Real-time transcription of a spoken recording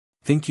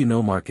Think you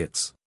know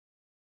markets?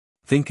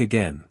 Think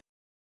again.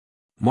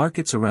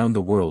 Markets around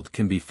the world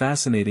can be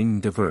fascinating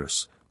and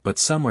diverse, but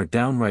some are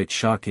downright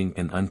shocking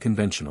and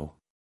unconventional.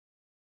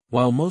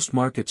 While most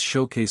markets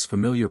showcase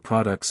familiar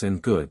products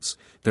and goods,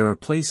 there are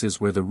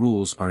places where the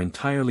rules are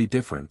entirely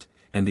different,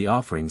 and the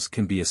offerings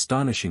can be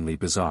astonishingly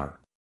bizarre.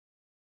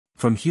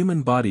 From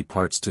human body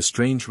parts to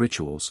strange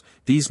rituals,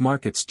 these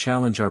markets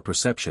challenge our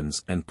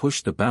perceptions and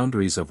push the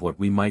boundaries of what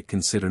we might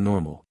consider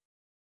normal.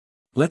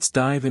 Let's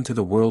dive into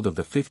the world of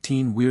the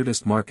 15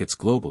 weirdest markets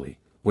globally,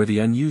 where the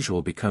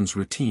unusual becomes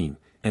routine,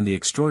 and the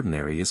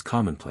extraordinary is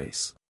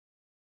commonplace.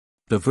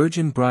 The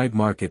Virgin Bride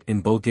Market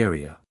in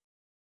Bulgaria.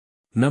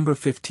 Number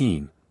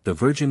 15, the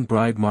Virgin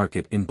Bride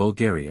Market in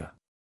Bulgaria.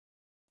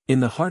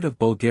 In the heart of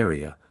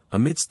Bulgaria,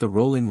 amidst the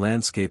rolling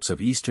landscapes of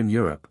Eastern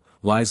Europe,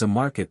 lies a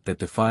market that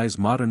defies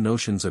modern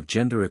notions of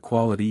gender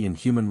equality and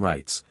human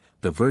rights,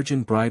 the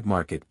Virgin Bride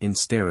Market in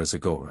Stara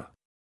Zagora.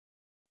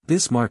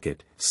 This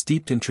market,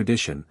 steeped in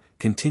tradition,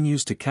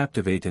 continues to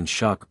captivate and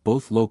shock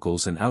both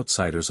locals and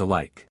outsiders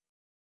alike.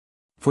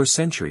 For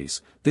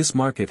centuries, this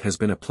market has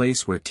been a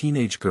place where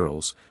teenage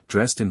girls,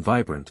 dressed in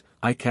vibrant,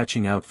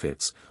 eye-catching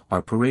outfits,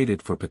 are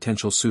paraded for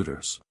potential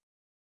suitors.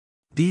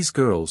 These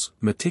girls,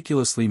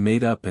 meticulously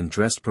made up and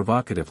dressed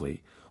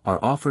provocatively,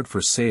 are offered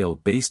for sale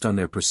based on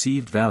their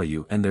perceived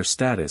value and their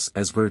status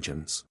as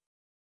virgins.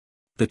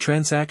 The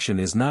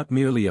transaction is not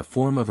merely a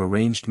form of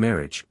arranged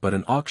marriage but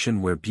an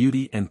auction where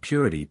beauty and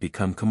purity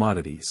become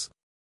commodities.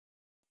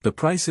 The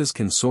prices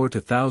can soar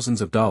to thousands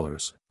of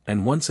dollars,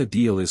 and once a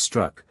deal is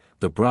struck,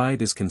 the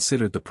bride is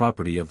considered the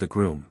property of the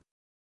groom.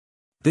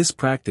 This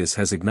practice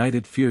has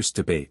ignited fierce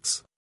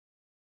debates.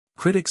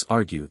 Critics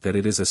argue that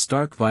it is a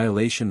stark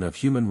violation of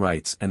human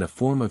rights and a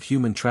form of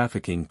human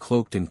trafficking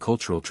cloaked in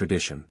cultural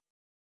tradition.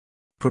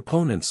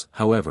 Proponents,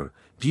 however,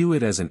 view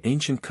it as an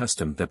ancient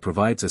custom that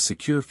provides a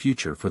secure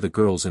future for the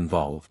girls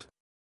involved.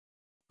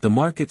 The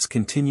market's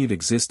continued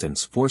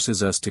existence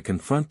forces us to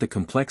confront the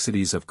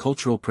complexities of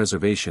cultural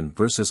preservation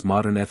versus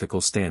modern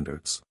ethical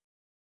standards.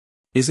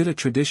 Is it a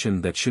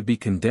tradition that should be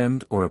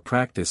condemned or a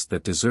practice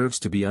that deserves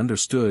to be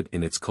understood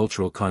in its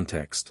cultural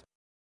context?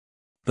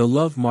 The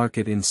Love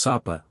Market in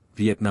Sapa,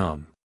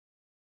 Vietnam.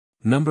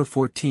 Number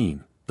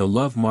 14, the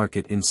Love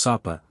Market in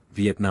Sapa,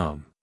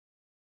 Vietnam.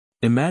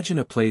 Imagine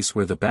a place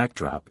where the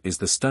backdrop is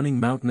the stunning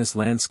mountainous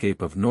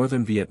landscape of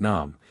northern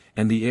Vietnam,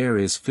 and the air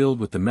is filled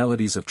with the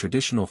melodies of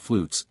traditional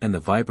flutes and the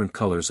vibrant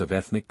colors of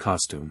ethnic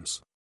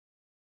costumes.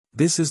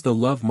 This is the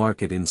Love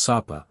Market in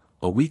Sapa,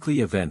 a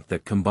weekly event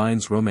that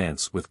combines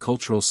romance with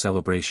cultural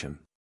celebration.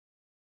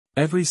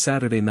 Every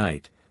Saturday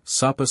night,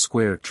 Sapa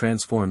Square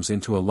transforms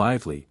into a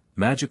lively,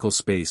 magical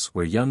space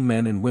where young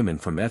men and women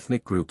from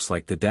ethnic groups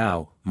like the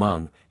Dao,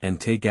 Hmong,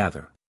 and Tay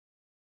gather.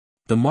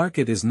 The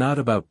market is not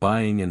about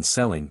buying and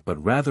selling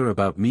but rather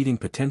about meeting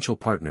potential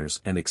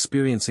partners and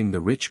experiencing the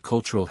rich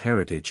cultural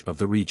heritage of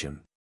the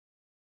region.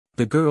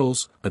 The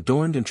girls,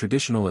 adorned in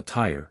traditional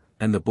attire,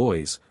 and the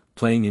boys,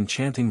 playing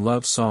enchanting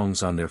love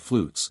songs on their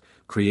flutes,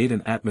 create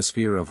an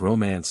atmosphere of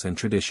romance and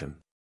tradition.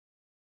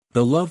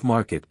 The Love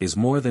Market is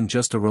more than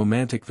just a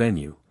romantic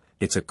venue,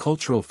 it's a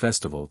cultural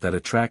festival that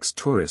attracts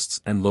tourists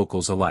and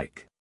locals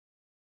alike.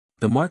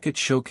 The market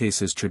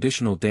showcases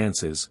traditional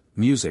dances,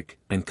 music,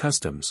 and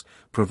customs,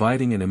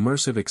 providing an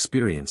immersive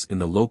experience in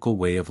the local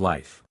way of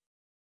life.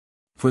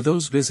 For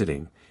those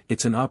visiting,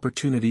 it's an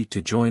opportunity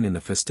to join in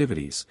the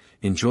festivities,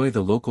 enjoy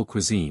the local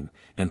cuisine,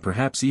 and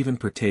perhaps even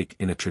partake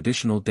in a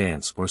traditional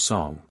dance or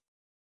song.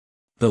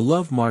 The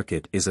Love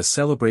Market is a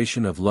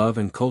celebration of love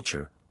and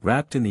culture,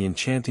 wrapped in the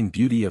enchanting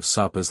beauty of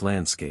Sapa's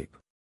landscape.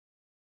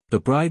 The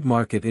Bride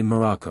Market in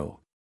Morocco.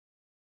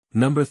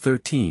 Number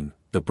 13,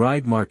 the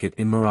Bride Market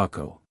in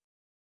Morocco.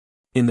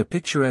 In the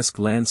picturesque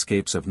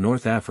landscapes of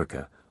North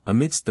Africa,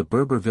 amidst the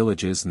Berber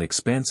villages and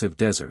expansive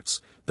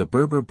deserts, the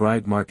Berber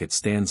Bride Market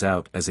stands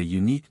out as a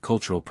unique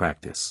cultural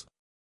practice.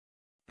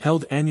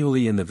 Held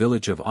annually in the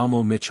village of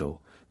Amo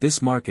Mitchell,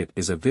 this market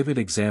is a vivid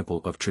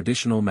example of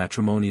traditional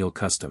matrimonial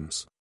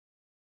customs.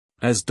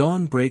 As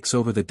dawn breaks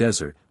over the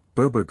desert,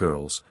 Berber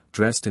girls,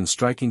 dressed in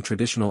striking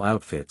traditional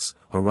outfits,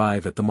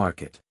 arrive at the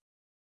market.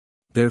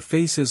 Their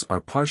faces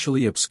are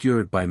partially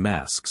obscured by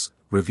masks,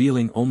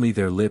 revealing only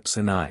their lips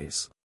and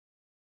eyes.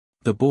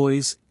 The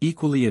boys,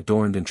 equally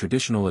adorned in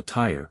traditional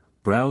attire,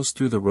 browse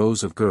through the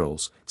rows of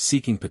girls,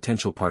 seeking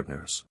potential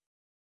partners.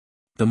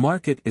 The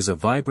market is a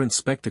vibrant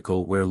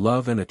spectacle where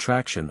love and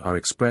attraction are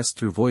expressed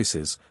through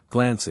voices,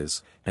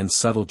 glances, and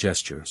subtle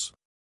gestures.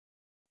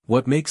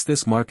 What makes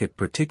this market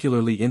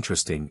particularly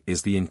interesting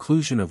is the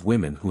inclusion of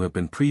women who have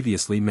been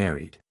previously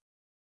married.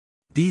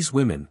 These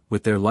women,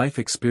 with their life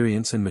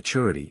experience and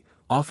maturity,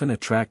 often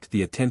attract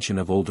the attention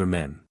of older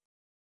men.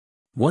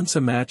 Once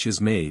a match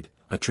is made,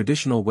 a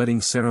traditional wedding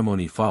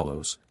ceremony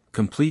follows,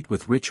 complete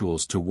with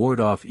rituals to ward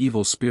off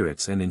evil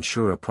spirits and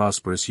ensure a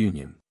prosperous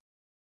union.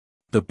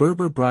 The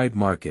Berber Bride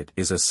Market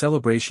is a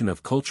celebration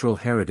of cultural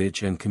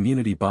heritage and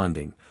community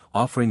bonding,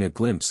 offering a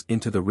glimpse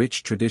into the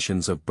rich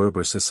traditions of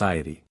Berber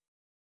society.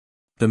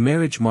 The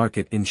Marriage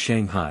Market in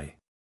Shanghai.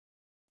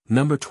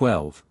 Number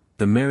 12,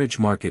 the Marriage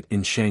Market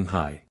in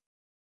Shanghai.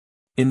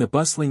 In the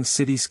bustling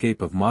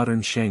cityscape of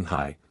modern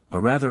Shanghai, a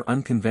rather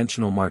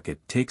unconventional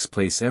market takes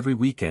place every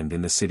weekend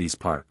in the city's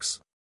parks.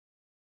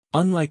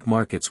 Unlike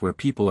markets where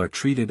people are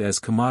treated as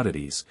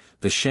commodities,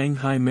 the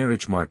Shanghai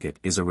marriage market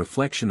is a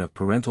reflection of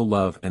parental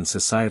love and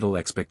societal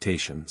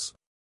expectations.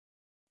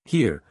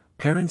 Here,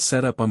 parents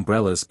set up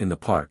umbrellas in the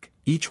park,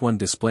 each one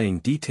displaying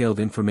detailed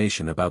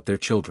information about their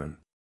children.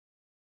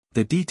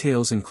 The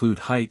details include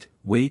height,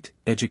 weight,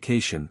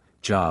 education,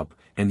 job,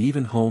 and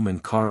even home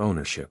and car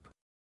ownership.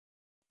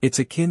 It's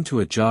akin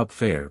to a job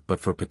fair but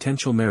for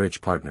potential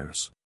marriage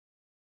partners.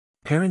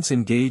 Parents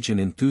engage in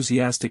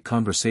enthusiastic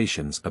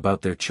conversations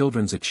about their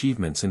children's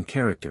achievements and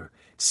character,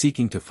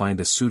 seeking to find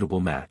a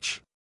suitable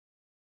match.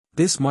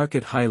 This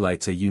market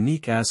highlights a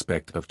unique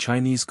aspect of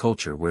Chinese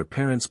culture where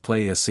parents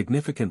play a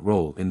significant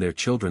role in their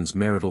children's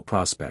marital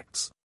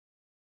prospects.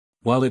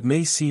 While it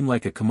may seem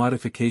like a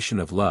commodification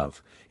of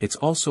love, it's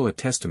also a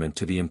testament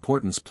to the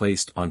importance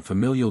placed on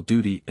familial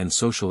duty and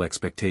social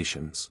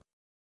expectations.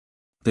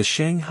 The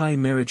Shanghai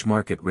marriage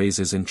market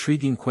raises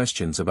intriguing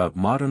questions about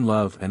modern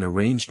love and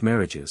arranged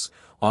marriages,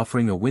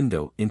 offering a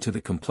window into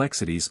the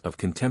complexities of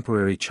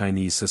contemporary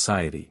Chinese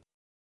society.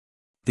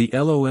 The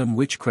LOM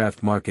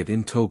Witchcraft Market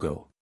in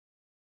Togo.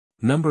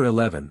 Number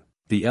 11,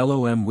 the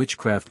LOM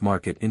Witchcraft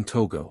Market in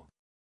Togo.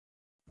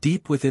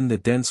 Deep within the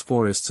dense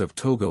forests of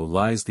Togo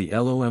lies the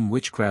LOM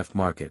Witchcraft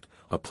Market,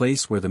 a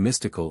place where the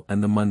mystical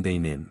and the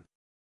mundane in.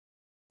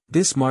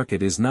 This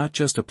market is not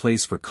just a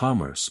place for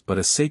commerce but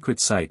a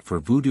sacred site for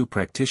voodoo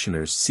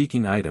practitioners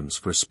seeking items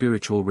for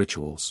spiritual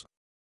rituals.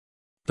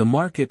 The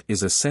market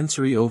is a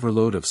sensory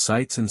overload of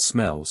sights and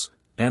smells,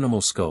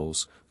 animal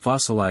skulls,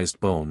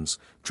 fossilized bones,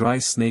 dry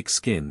snake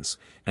skins,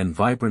 and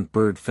vibrant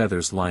bird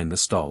feathers line the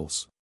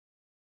stalls.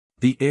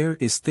 The air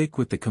is thick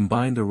with the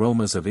combined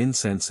aromas of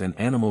incense and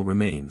animal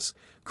remains,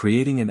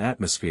 creating an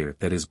atmosphere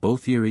that is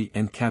both eerie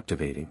and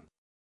captivating.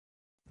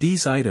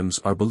 These items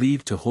are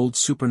believed to hold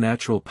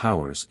supernatural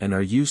powers and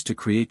are used to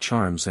create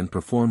charms and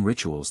perform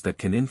rituals that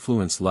can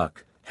influence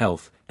luck,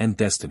 health, and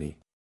destiny.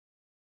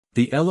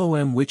 The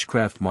LOM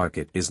Witchcraft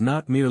Market is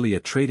not merely a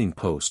trading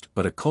post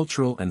but a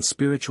cultural and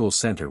spiritual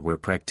center where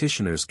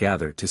practitioners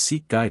gather to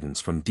seek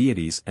guidance from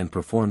deities and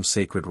perform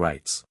sacred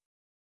rites.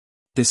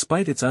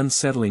 Despite its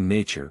unsettling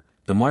nature,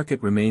 the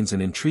market remains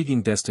an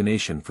intriguing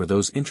destination for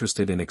those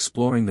interested in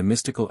exploring the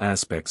mystical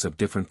aspects of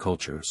different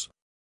cultures.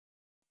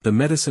 The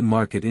medicine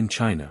market in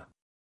China.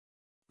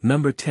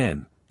 Number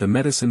 10, the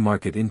medicine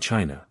market in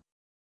China.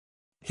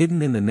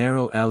 Hidden in the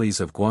narrow alleys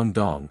of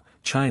Guangdong,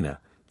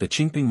 China, the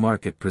Qingping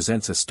market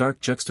presents a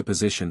stark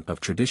juxtaposition of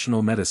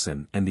traditional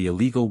medicine and the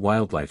illegal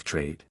wildlife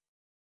trade.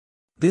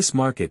 This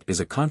market is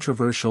a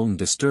controversial and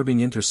disturbing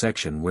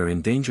intersection where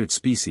endangered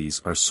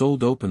species are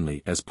sold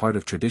openly as part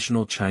of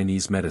traditional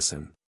Chinese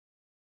medicine.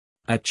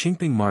 At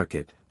Qingping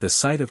Market, the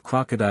sight of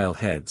crocodile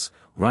heads,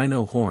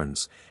 rhino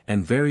horns,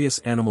 and various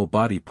animal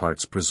body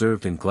parts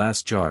preserved in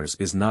glass jars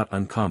is not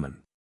uncommon.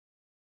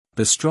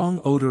 The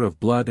strong odor of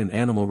blood and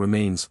animal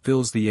remains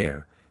fills the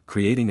air,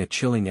 creating a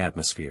chilling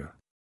atmosphere.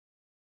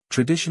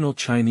 Traditional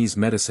Chinese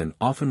medicine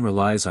often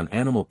relies on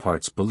animal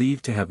parts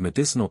believed to have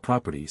medicinal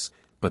properties,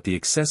 but the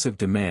excessive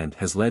demand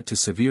has led to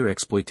severe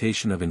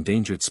exploitation of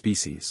endangered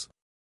species.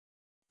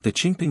 The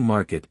Qingping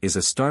market is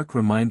a stark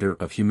reminder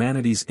of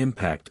humanity's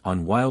impact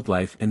on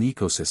wildlife and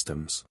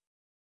ecosystems.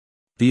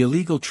 The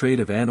illegal trade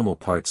of animal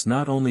parts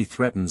not only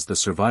threatens the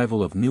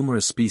survival of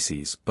numerous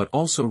species but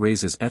also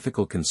raises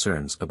ethical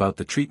concerns about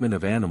the treatment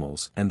of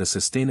animals and the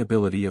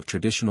sustainability of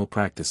traditional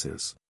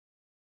practices.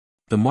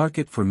 The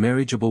market for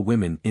marriageable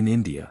women in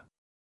India.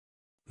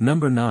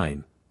 Number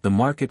 9, the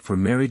market for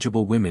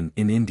marriageable women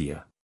in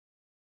India.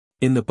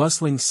 In the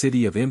bustling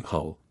city of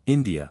Imphal,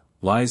 India,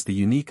 lies the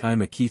unique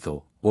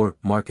Immerse, or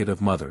Market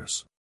of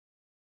Mothers.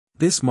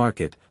 This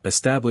market,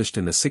 established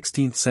in the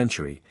 16th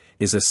century,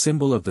 is a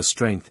symbol of the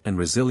strength and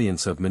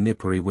resilience of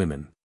Manipuri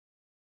women.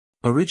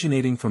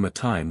 Originating from a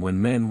time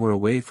when men were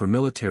away for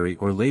military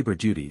or labor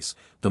duties,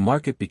 the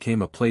market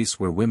became a place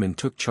where women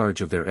took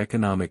charge of their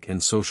economic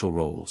and social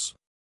roles.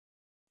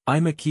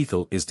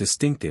 Immerse is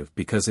distinctive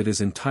because it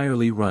is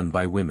entirely run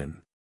by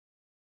women.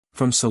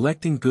 From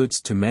selecting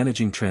goods to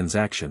managing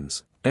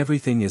transactions,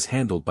 everything is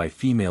handled by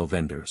female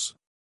vendors.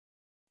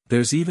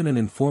 There's even an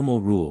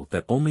informal rule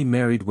that only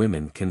married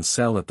women can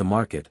sell at the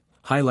market,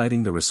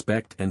 highlighting the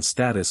respect and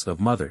status of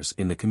mothers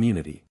in the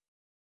community.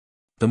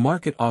 The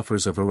market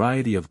offers a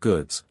variety of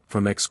goods,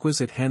 from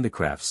exquisite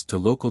handicrafts to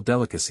local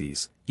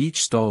delicacies,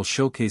 each stall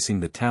showcasing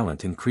the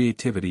talent and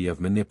creativity of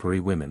Manipuri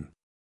women.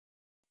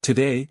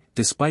 Today,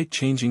 despite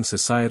changing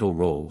societal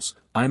roles,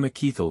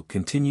 Immerse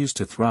continues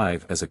to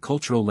thrive as a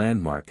cultural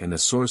landmark and a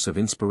source of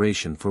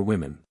inspiration for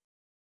women.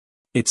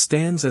 It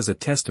stands as a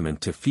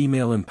testament to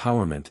female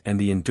empowerment and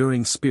the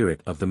enduring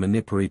spirit of the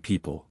Manipuri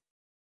people.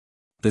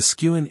 The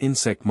Skuan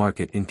Insect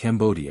Market in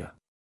Cambodia.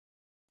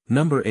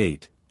 Number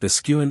 8, the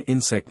Skuan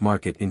Insect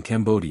Market in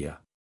Cambodia.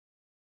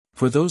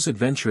 For those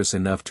adventurous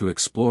enough to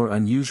explore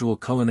unusual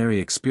culinary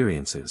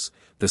experiences,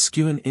 the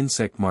Skuan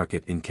Insect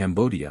Market in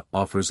Cambodia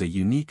offers a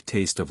unique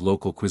taste of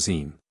local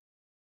cuisine.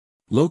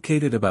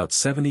 Located about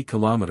 70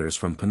 kilometers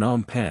from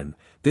Phnom Penh,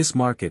 this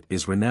market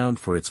is renowned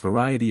for its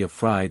variety of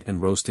fried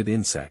and roasted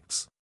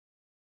insects.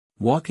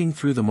 Walking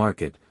through the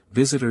market,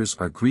 visitors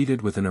are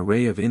greeted with an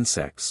array of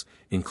insects,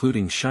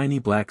 including shiny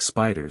black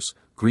spiders,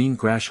 green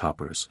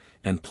grasshoppers,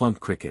 and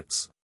plump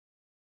crickets.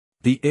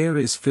 The air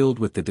is filled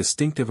with the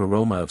distinctive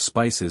aroma of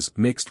spices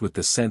mixed with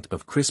the scent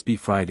of crispy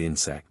fried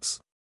insects.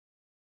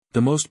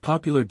 The most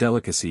popular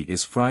delicacy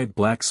is fried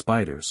black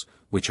spiders,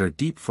 which are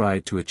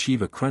deep-fried to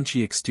achieve a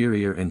crunchy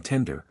exterior and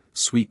tender,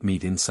 sweet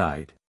meat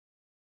inside.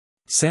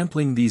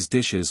 Sampling these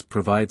dishes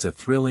provides a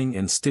thrilling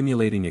and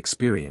stimulating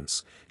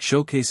experience,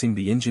 showcasing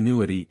the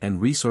ingenuity and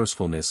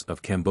resourcefulness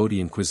of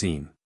Cambodian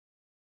cuisine.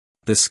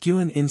 The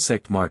Skewen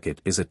Insect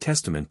Market is a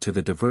testament to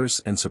the diverse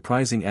and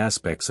surprising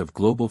aspects of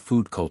global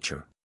food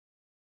culture.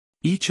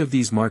 Each of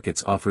these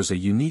markets offers a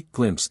unique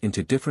glimpse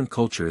into different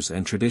cultures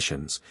and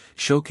traditions,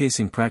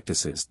 showcasing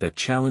practices that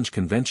challenge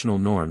conventional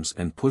norms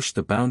and push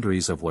the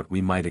boundaries of what we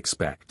might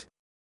expect.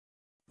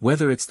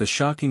 Whether it's the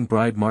shocking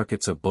bride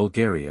markets of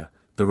Bulgaria,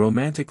 the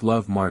romantic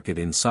love market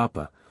in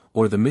Sapa,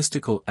 or the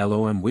mystical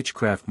LOM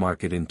witchcraft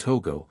market in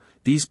Togo,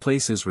 these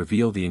places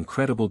reveal the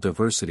incredible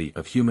diversity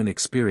of human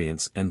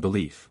experience and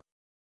belief.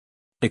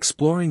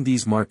 Exploring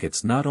these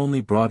markets not only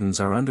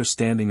broadens our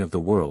understanding of the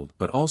world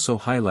but also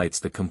highlights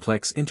the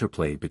complex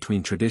interplay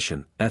between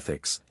tradition,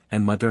 ethics,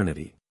 and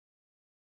modernity.